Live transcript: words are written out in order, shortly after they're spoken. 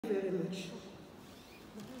Very much.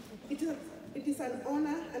 It is an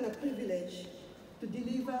honor and a privilege to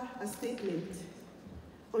deliver a statement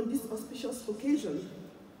on this auspicious occasion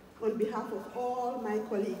on behalf of all my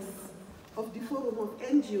colleagues of the Forum of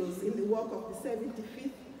NGOs in the work of the 75th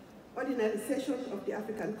Ordinary Session of the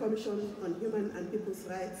African Commission on Human and People's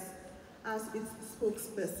Rights as its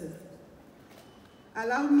spokesperson.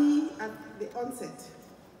 Allow me at the onset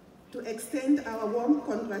to extend our warm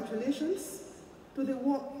congratulations to the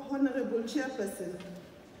Honorable Chairperson,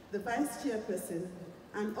 the Vice Chairperson,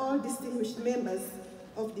 and all distinguished members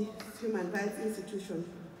of the Human Rights Institution,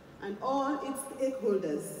 and all its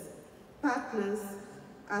stakeholders, partners,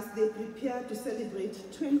 as they prepare to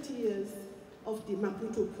celebrate 20 years of the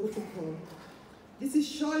Maputo Protocol. This is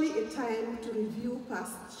surely a time to review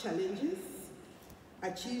past challenges,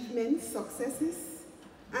 achievements, successes,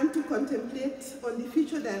 and to contemplate on the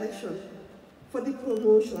future direction for the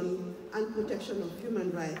promotion and protection of human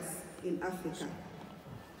rights in Africa.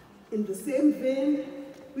 In the same vein,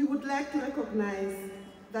 we would like to recognize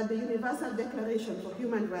that the Universal Declaration for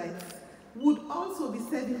Human Rights would also be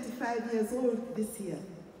 75 years old this year.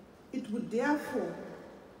 It would therefore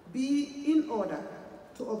be in order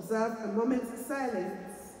to observe a moment's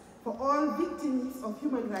silence for all victims of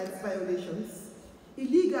human rights violations,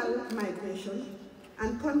 illegal migration,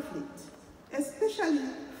 and conflict, especially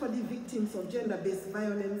for the victims of gender-based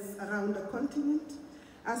violence around the continent,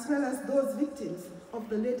 as well as those victims of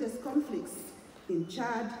the latest conflicts in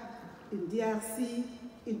Chad, in DRC,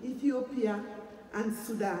 in Ethiopia, and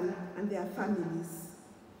Sudan, and their families.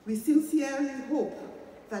 We sincerely hope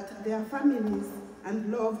that their families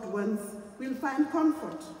and loved ones will find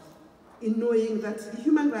comfort in knowing that the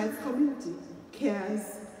human rights community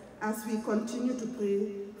cares as we continue to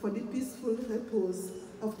pray for the peaceful repose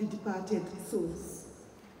of the departed souls.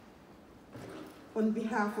 On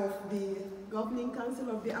behalf of the Governing Council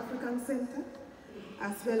of the African Center,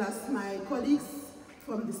 as well as my colleagues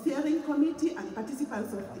from the steering committee and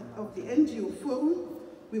participants of the NGO Forum,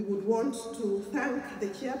 we would want to thank the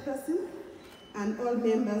chairperson and all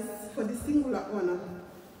members for the singular honor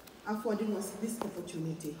affording us this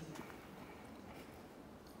opportunity.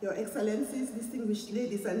 Your Excellencies, distinguished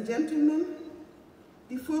ladies and gentlemen,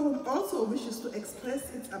 the Forum also wishes to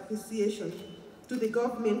express its appreciation to the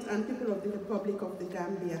government and people of the Republic of the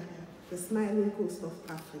Gambia, the smiling coast of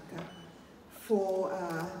Africa, for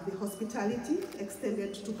the hospitality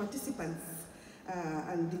extended to participants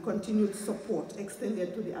and the continued support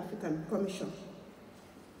extended to the African Commission.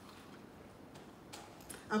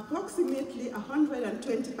 Approximately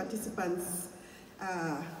 120 participants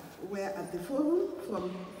were at the forum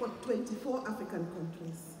from 24 African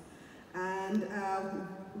countries. And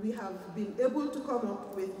we have been able to come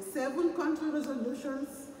up with 7 country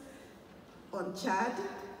resolutions on Chad,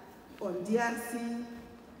 on DRC,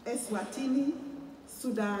 Eswatini,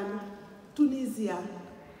 Sudan, Tunisia,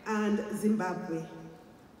 and Zimbabwe.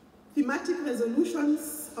 Thematic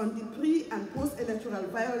resolutions on the pre- and post-electoral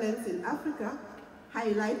violence in Africa,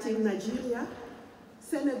 highlighting Nigeria,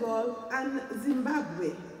 Senegal, and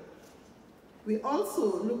Zimbabwe. We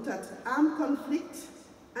also looked at armed conflict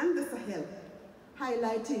and the Sahel,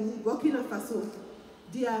 highlighting Burkina Faso,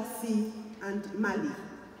 DRC, and Mali.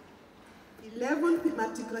 11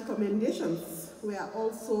 thematic recommendations were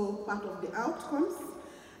also part of the outcomes,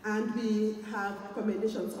 and we have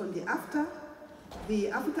recommendations on the AFTA, the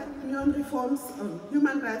African Union reforms on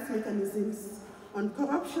human rights mechanisms, on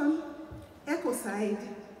corruption, ecocide,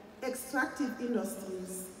 extractive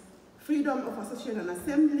industries, freedom of association and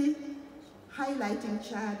assembly, highlighting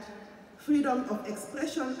Chad, freedom of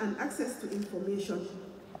expression and access to information,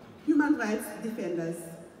 human rights defenders,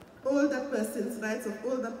 older persons, rights of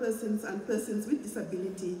older persons and persons with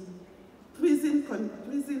disability, prison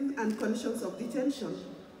and conditions of detention,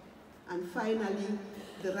 and finally,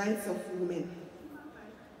 the rights of women.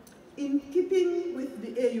 In keeping with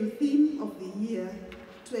the AU theme of the year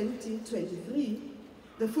 2023,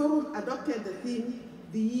 the Forum adopted the theme,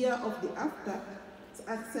 the Year of the After,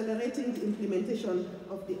 accelerating the implementation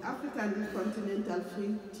of the African Continental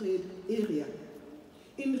Free Trade Area.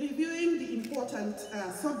 In reviewing the important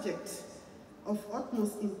subject of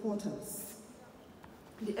utmost importance,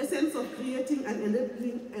 the essence of creating an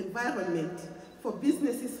enabling environment for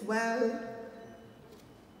businesses while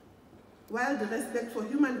the respect for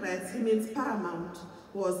human rights remains paramount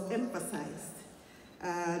was emphasized.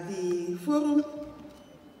 The Forum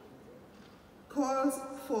calls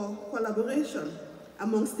for collaboration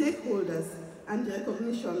among stakeholders and the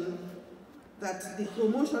recognition that the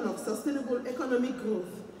promotion of sustainable economic growth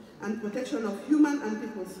and protection of human and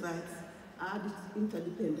people's rights are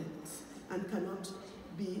interdependent and cannot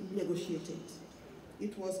be negotiated.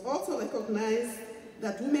 It was also recognized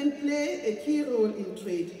that women play a key role in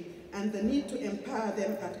trade, and the need to empower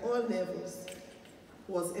them at all levels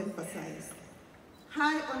was emphasized.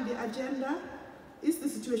 High on the agenda is the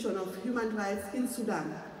situation of human rights in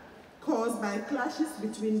Sudan, caused by clashes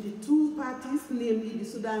between the two parties, namely the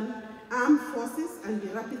Sudan Armed Forces and the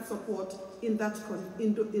rapid support in that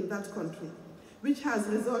country, which has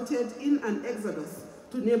resulted in an exodus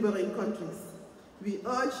to neighboring countries. We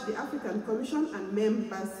urge the African Commission and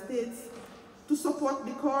member states to support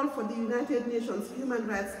the call for the United Nations Human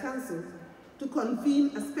Rights Council to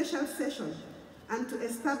convene a special session and to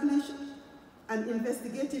establish an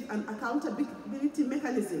investigative and accountability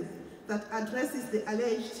mechanism that addresses the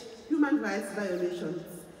alleged human rights violations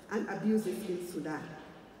and abuses in Sudan.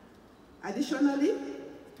 Additionally,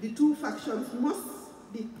 the two factions must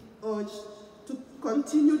be urged to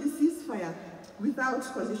continue the ceasefire without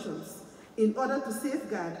conditions in order to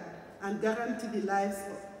safeguard and guarantee the lives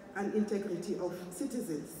and integrity of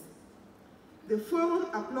citizens. The forum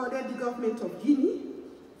applauded the government of Guinea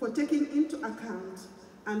for taking into account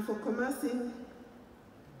and for commencing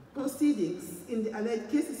proceedings in the alleged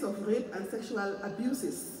cases of rape and sexual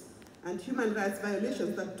abuses and human rights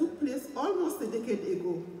violations that took place almost a decade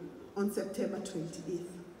ago on September 28th.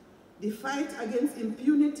 The fight against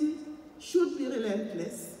impunity should be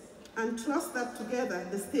relentless, and trust that together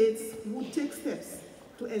the states would take steps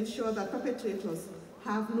to ensure that perpetrators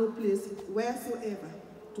have no place wheresoever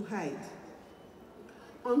to hide.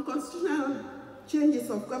 On constitutional changes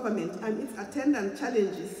of government and its attendant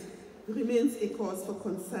challenges remains a cause for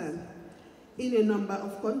concern in a number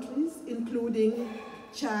of countries, including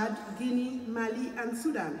Chad, Guinea, Mali, and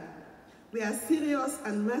Sudan, where serious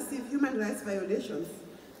and massive human rights violations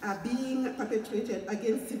are being perpetrated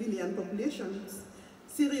against civilian populations,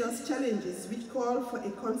 serious challenges which call for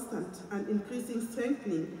a constant and increasing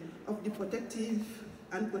strengthening of the protective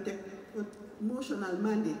and promotional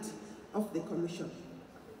mandate of the Commission.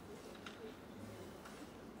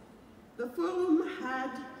 The forum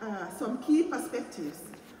had some key perspectives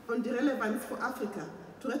on the relevance for Africa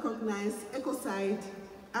to recognize ecocide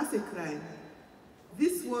as a crime.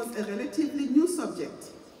 This was a relatively new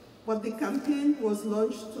subject, but the campaign was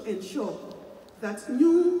launched to ensure that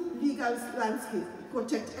new legal landscape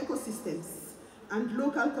protect ecosystems and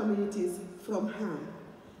local communities from harm.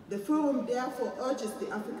 The forum therefore urges the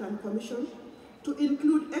African Commission to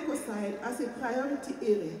include ecocide as a priority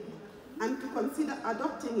area and to consider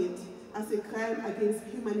adopting it as a crime against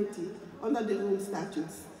humanity under the Rome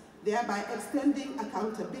Statutes, thereby extending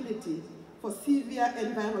accountability for severe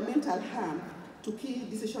environmental harm to key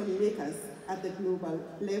decision makers at the global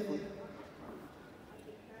level.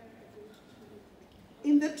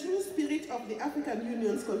 In the true spirit of the African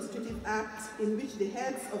Union's Constitutive Act, in which the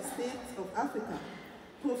heads of states of Africa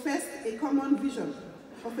professed a common vision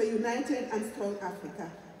of a united and strong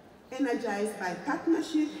Africa, energized by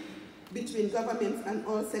partnership between governments and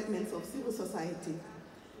all segments of civil society,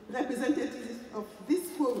 representatives of this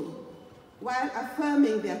forum, while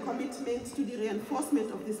affirming their commitment to the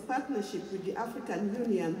reinforcement of this partnership with the African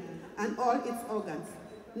Union and all its organs,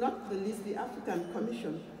 not the least the African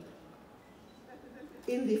Commission,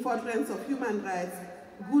 in the furtherance of human rights,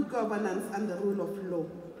 good governance, and the rule of law.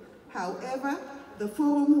 However, the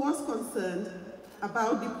forum was concerned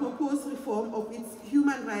about the proposed reform of its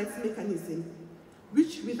human rights mechanism,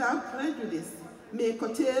 which without prejudice may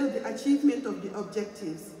curtail the achievement of the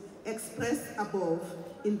objectives expressed above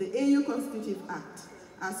in the AU Constitutive Act,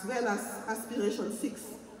 as well as Aspiration 6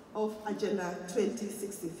 of Agenda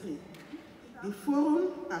 2063. The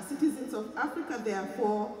forum, as citizens of Africa,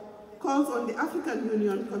 therefore, calls on the African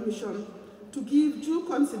Union Commission to give due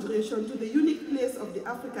consideration to the unique place of the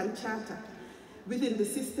African Charter within the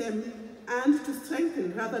system and to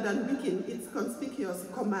strengthen rather than weaken its conspicuous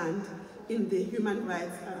command in the human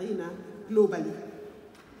rights arena globally.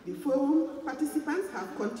 The forum participants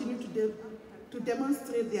have continued to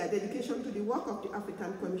demonstrate their dedication to the work of the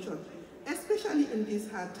African Commission, especially in these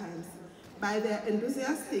hard times, by their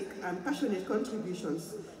enthusiastic and passionate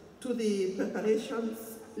contributions to the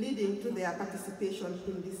preparations leading to their participation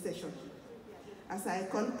in this session. As I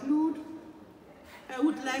conclude, I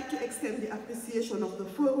would like to extend the appreciation of the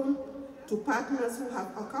forum to partners who have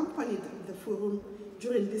accompanied the forum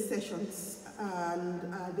during these sessions, and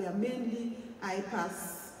they are mainly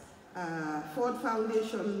ACHPR, Ford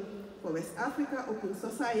Foundation for West Africa, Open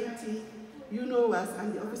Society, NGOs,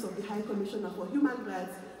 and the Office of the High Commissioner for Human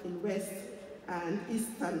Rights in West and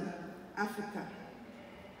Eastern Africa.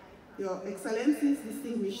 Your Excellencies,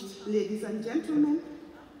 distinguished ladies and gentlemen,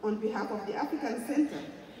 on behalf of the African Center,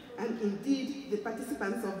 and indeed the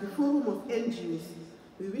participants of the Forum of NGOs,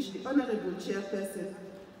 We wish the Honorable Chairperson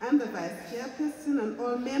and the Vice Chairperson and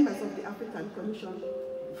all members of the African Commission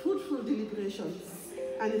fruitful deliberations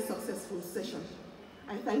and a successful session.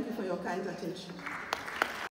 I thank you for your kind attention.